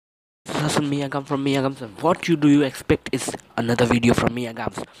is Hassan Miyagam from Miyagams, and what do you expect is another video from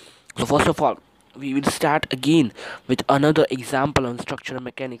Miyagams. So first of all, we will start again with another example on structural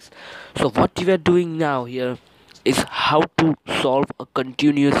mechanics. So what we are doing now here is how to solve a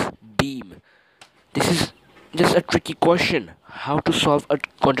continuous beam. This is just a tricky question. How to solve a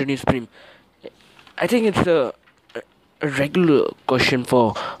continuous beam? I think it's a regular question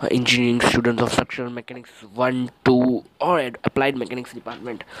for engineering students of structural mechanics 1, 2 or applied mechanics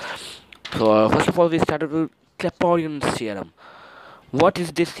department. So first of all, we started with Clapeyrons theorem. What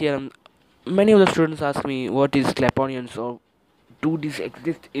is this theorem? Many of the students ask me what is Clapeyrons, or do these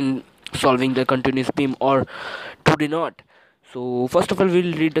exist in solving the continuous beam, or do they not? So first of all,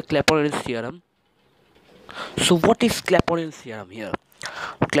 we'll read the Clapeyrons theorem. So what is Clapeyrons theorem here?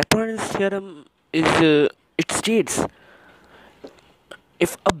 Clapeyrons theorem is it states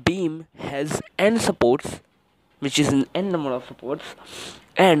if a beam has n supports, which is an n number of supports,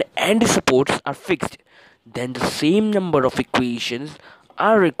 and n supports are fixed, then the same number of equations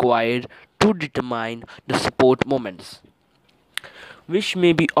are required to determine the support moments, which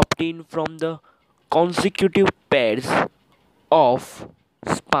may be obtained from the consecutive pairs of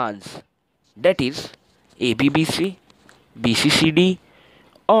spans, that is ABBC, BCCD,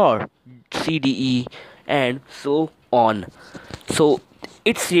 or CDE, and so on. So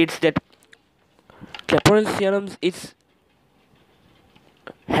it states that Clapeyrons theorem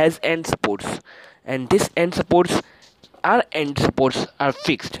has n supports, and this n supports are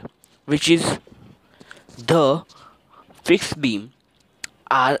fixed, which is the fixed beam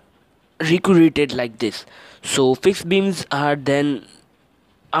are recreated like this. So fixed beams are then,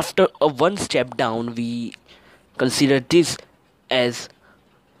 after a one step down, we consider this as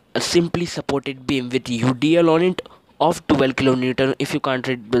a simply supported beam with UDL on it of 12 kilonewton. If you can't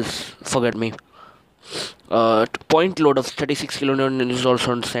read this, forget me. Point load of 36 kilonewton is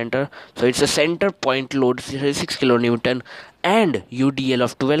also on center, so it's a center point load 36 kilonewton and UDL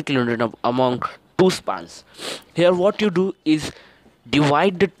of 12 kilonewton among two spans. Here what you do is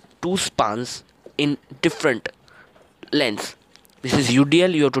divide the two spans in different lengths. This is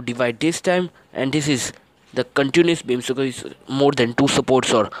UDL, you have to divide this time, and this is the continuous beam, so it's more than two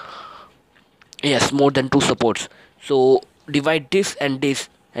supports, or yes, more than two supports. So divide this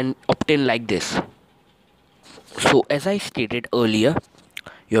and obtain like this. So as I stated earlier,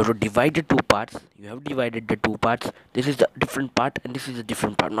 you have to divide the two parts. You have divided the two parts. This is the different part and this is the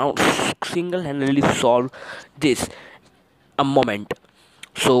different part. Now single-handedly solve this a moment.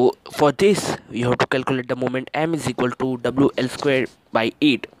 So for this you have to calculate the moment. M is equal to WL square by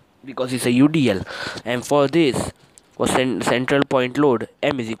 8 because it's a UDL, and for this, for central point load,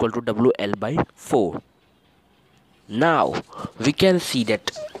 M is equal to WL by 4. Now we can see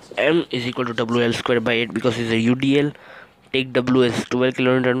that M is equal to WL square by 8 because it's a UDL. Take W as 12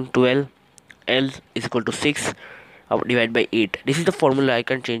 kilonewton, 12, L is equal to 6, divide by 8. This is the formula, I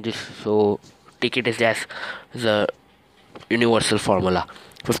can't change this, so take it as the universal formula.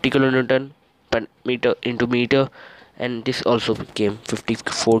 50 kilonewton per meter into meter, and this also became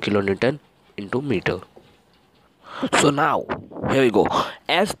 54 kilonewton into meter. So now here we go.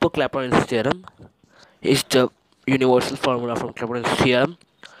 As per Clapeyrons theorem is the universal formula from Clapeyrons theorem.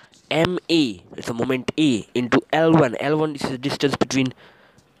 MA is the moment A into L1. L1 is the distance between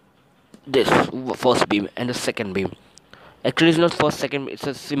this first beam and the second beam. Actually it's not first second, it's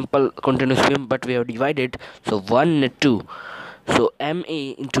a simple continuous beam, but we have divided, so 1 and 2. So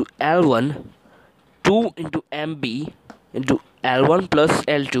MA into L1, 2 into MB into L1 plus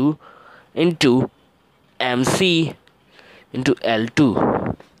L2 into MC into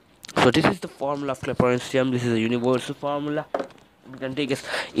L2. So this is the formula of Clapeyrons theorem. This is a universal formula. We can take as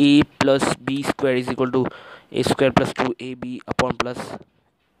A plus B square is equal to A square plus 2AB upon plus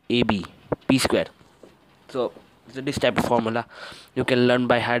AB B square. So this type of formula you can learn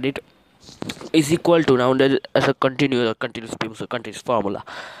by heart. It is equal to, now as a continuous beam, so continuous formula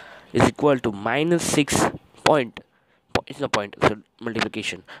is equal to minus 6 point, it's no point, so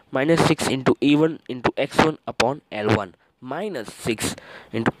multiplication, minus 6 into A1 into X1 upon L1 minus 6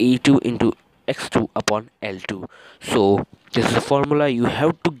 into A2 into X2 upon L2. So this is the formula, you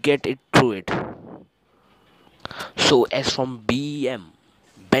have to get it through it. So as from BM,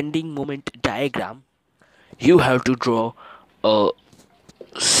 bending moment diagram, you have to draw a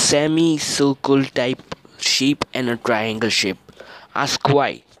semicircle type shape and a triangle shape. Ask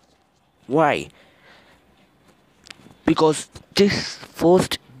why? Why? Because this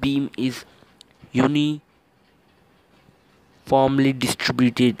first beam is uniformly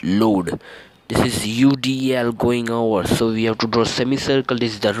distributed load. This is UDL going over, so we have to draw semicircle.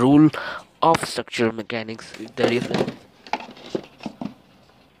 This is the rule of structural mechanics.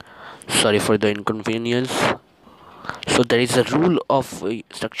 sorry for the inconvenience. So there is a rule of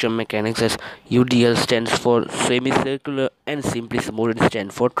structure mechanics as UDL stands for semicircular and simply modern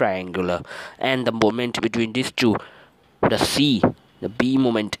stand for triangular, and the moment between these two, the B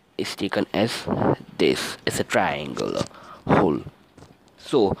moment is taken as this. It's a triangular hole.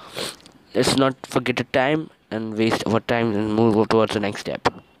 So let's not forget the time and waste our time and move towards the next step.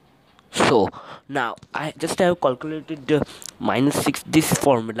 So now I just have calculated the -6. This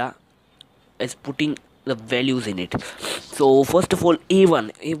formula is putting the values in it. So first of all,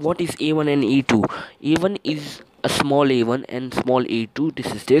 A1. What is A1 and A2? A1 is a small A1 and small A2.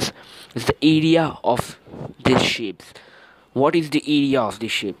 This is the area of these shapes. What is the area of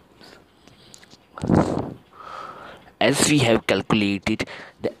this shape? As we have calculated,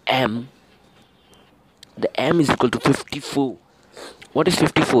 the M is equal to 54. What is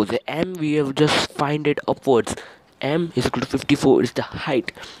 54? The M we have just find it upwards. M is equal to 54 is the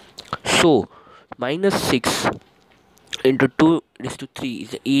height. So -6 into 2 is to 3 is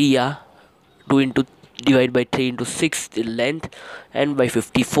the area. 2 into divide by 3 into 6 the length, and by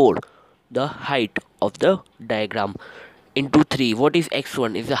 54 the height of the diagram. Into 3, what is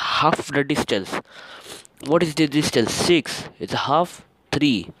x1? Is the half the distance. What is the distance? 6. It's a half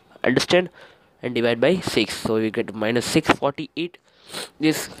 3. Understand? And divide by 6. So we get -648.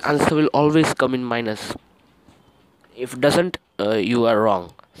 This answer will always come in minus. If it doesn't, you are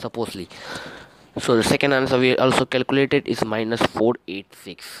wrong, supposedly. So the second answer we also calculated is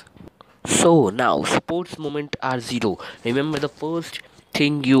 -486. So now supports moment are 0. Remember the first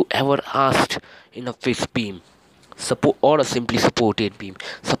thing you ever asked in a fixed beam. Support or a simply supported beam.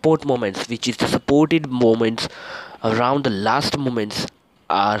 Support moments, which is the supported moments around the last moments,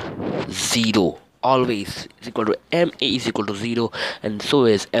 are 0. Always is equal to MA is equal to 0, and so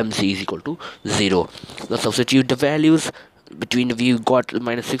is MC is equal to 0. Now substitute the values between the view got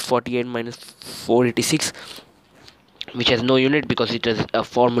 -648 and -486, which has no unit because it is a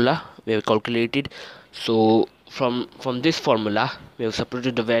formula we have calculated. So from this formula we have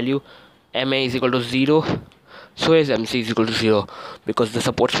substituted the value. MA is equal to 0, so is MC is equal to 0 because the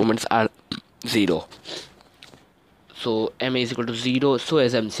support moments are 0. So MA is equal to 0, so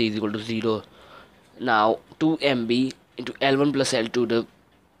is MC is equal to 0. Now 2MB into L1 plus L2,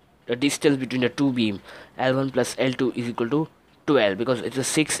 the distance between the two beam, L1 plus L2 is equal to 12 because it's a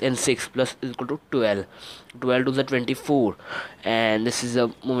 6 and 6 plus is equal to 12. 12 to the 24, and this is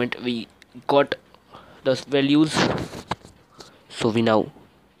the moment we got those values. So we now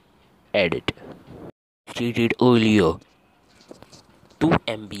add it. Stated earlier,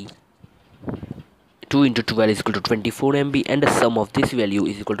 2MB 2 into 12 is equal to 24 MB, and the sum of this value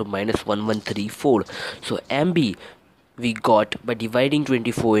is equal to -1134. So MB we got by dividing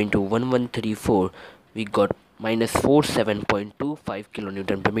 24 into 1134, we got -47.25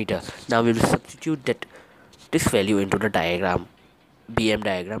 kilonewton per meter. Now we will substitute this value into the diagram, BM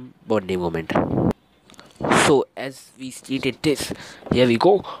diagram, bonding moment. So as we stated this, here we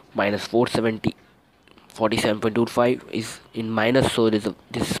go, -47.25 is in minus, so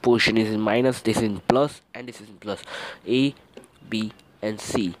this portion is in minus, this is in plus, and this is in plus. A, B and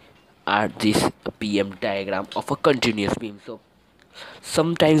C are this BM diagram of a continuous beam. So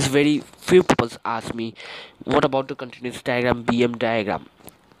sometimes very few people ask me, what about the continuous diagram, BM diagram?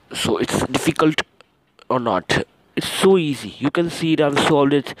 So it's difficult or not? It's so easy. You can see it. I've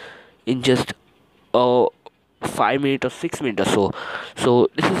solved it in just 5 minutes or 6 minutes or so. So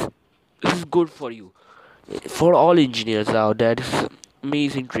this is good for you. For all engineers out there, this is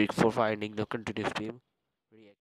amazing trick for finding the continuous beam.